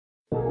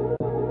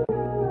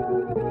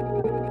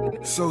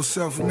So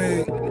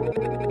self-made.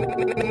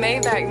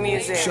 Maybach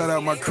music. Shout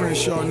out my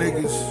Crenshaw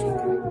niggas.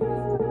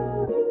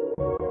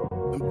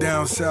 I'm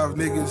down south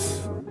niggas.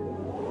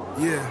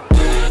 Yeah.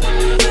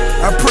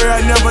 I pray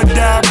I never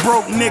die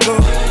broke, nigga.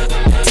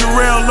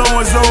 Terrell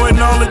Owens and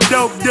all the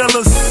dope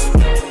dealers.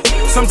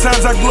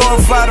 Sometimes I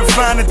glorify the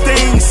finer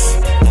things,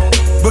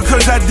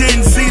 because I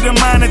didn't see the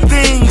minor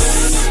things.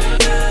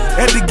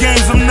 At the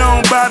games I'm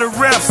known by the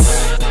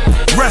refs.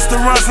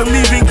 Restaurants I'm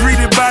even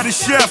greeted by the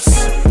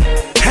chefs.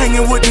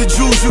 Hanging with the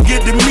Jews, you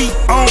get to meet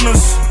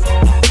owners.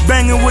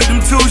 Banging with them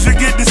tools, you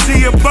get to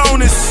see a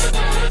bonus.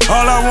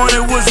 All I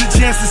wanted was a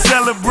chance to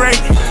celebrate.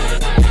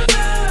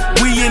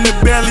 We in the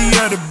belly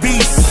of the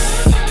beast.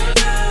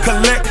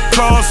 Collect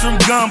calls from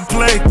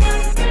gunplay.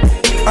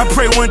 I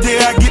pray one day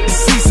I get to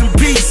see some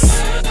peace,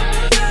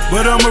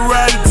 but I'ma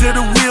ride it till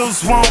the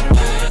wheels won't.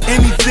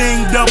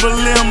 Anything double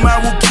M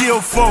I will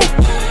kill for.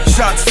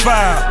 Shots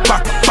fired,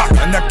 baka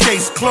baka, now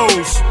case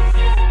closed.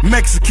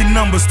 Mexican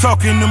numbers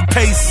talking them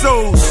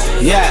pesos.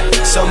 Yeah,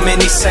 so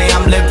many say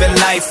I'm living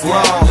life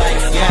wrong.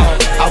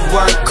 I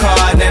work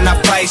hard and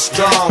I fight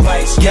strong.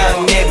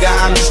 Young nigga,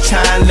 I'm just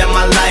trying to live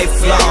my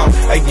life long.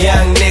 A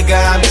young nigga,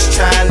 I'm just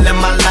trying to live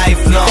my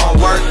life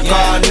long. Work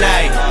all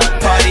night,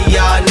 party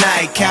all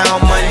night, count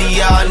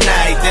money all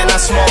night, then I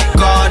smoke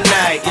all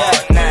night.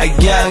 A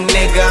young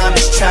nigga, I'm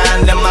just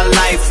trying to live my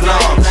life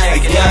long. A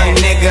young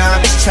nigga,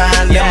 I'm just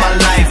trying to live my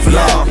life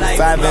long.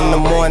 5 in the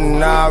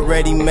morning, I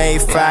already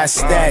made 5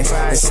 stacks.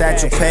 And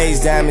Satchel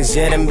pays diamonds,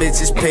 yeah, them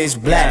bitches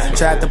pitch black.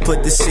 Tried to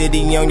put the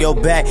city on your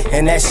back,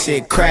 and that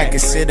shit crack.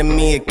 Consider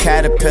me a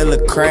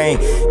caterpillar crane.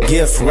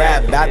 Gift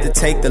wrap, about to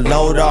take the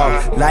load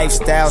off.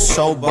 Lifestyle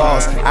show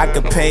balls, I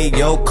could pay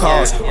your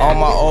costs. All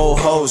my old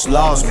hoes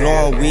lost,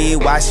 blowing weed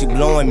while she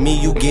blowing me,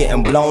 you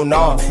getting blown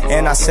off.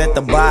 And I set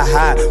the bar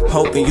high,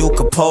 hoping you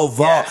could pole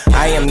vault.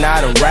 I am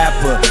not a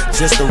rapper,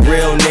 just a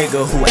real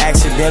nigga who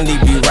accidentally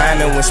be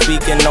rhyming when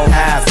speaking on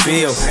how I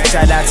feel.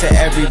 Shout out to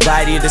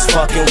everybody that's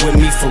fucking with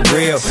me for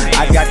real.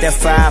 I got that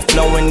fire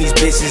flowing, these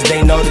bitches,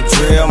 they know the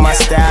drill. My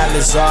style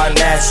is all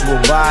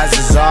natural, bars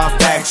is all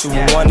factual.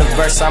 One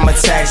verse, I'ma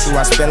tax you,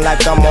 I spend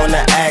like I'm on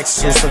the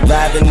axle.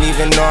 Surviving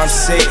even though I'm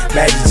sick,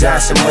 Magic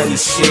Johnson money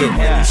shit.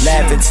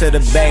 Laughing to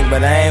the bank,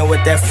 but I ain't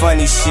with that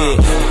funny shit.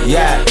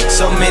 Yeah,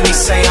 so many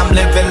say I'm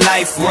living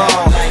life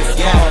wrong.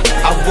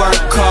 I work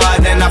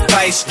hard and I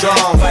fight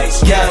strong.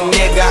 Young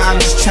nigga, I'm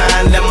just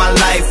trying to live my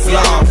life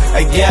long.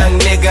 A young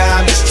nigga,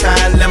 I'm just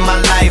trying to live my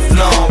life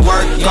long.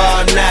 Work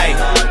all night,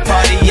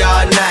 party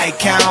all night,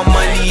 count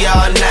money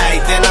all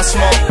night, then I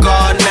smoke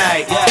all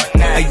night.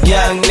 A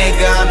young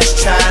nigga, I'm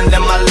just trying to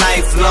live my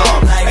life long.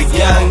 A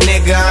young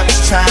nigga, I'm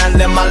just trying to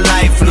live my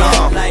life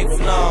long.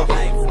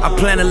 I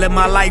plan to live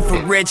my life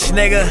a rich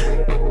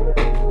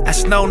nigga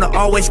that's known to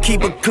always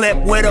keep a clip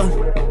with him.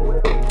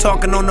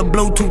 Talking on the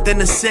Bluetooth in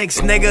the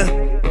 6,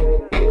 nigga.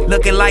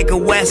 Looking like a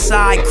West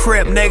Side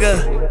Crip,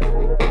 nigga.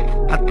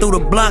 I threw the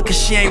blunt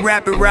cause she ain't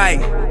rapping right.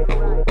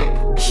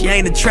 She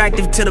ain't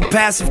attractive to the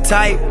passive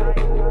type.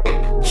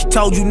 She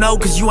told you no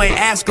cause you ain't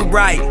ask her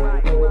right.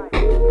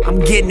 I'm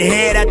getting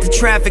head at the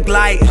traffic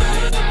light.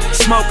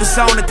 Smokers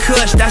on the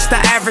kush, that's the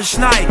average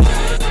night.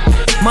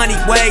 Money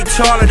way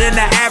taller than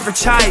the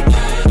average height.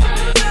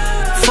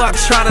 Fuck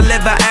trying to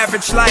live an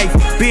average life.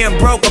 Being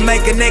broke will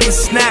make a nigga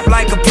snap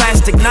like a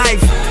plastic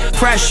knife.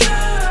 Pressure,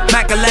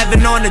 Mac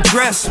 11 on the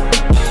dresser.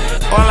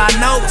 All I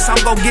know is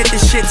I'm gon' get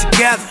this shit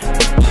together.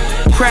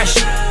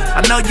 Pressure,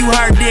 I know you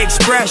heard the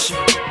expression.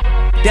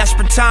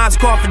 Desperate times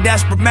call for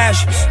desperate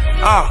measures.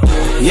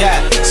 Yeah,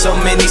 so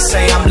many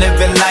say I'm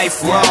living life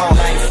wrong.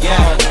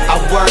 I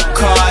work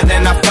hard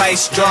and I fight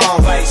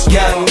strong.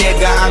 Young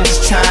nigga, I'm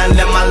just trying to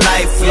live my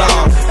life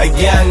long. A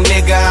young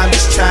nigga, I'm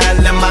just trying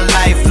to live my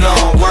life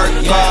long. Work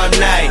all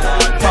night,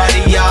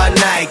 party all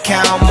night,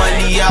 count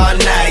money all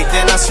night,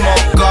 then I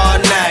smoke all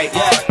night.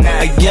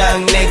 A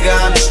young nigga,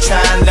 I'm just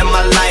trying to live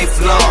my life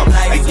long.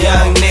 A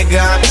young nigga,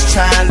 I'm just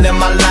trying to live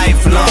my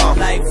life long.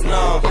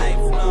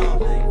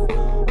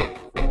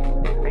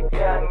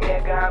 Young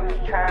nigga, I'm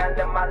just trying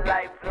to live my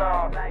life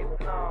long.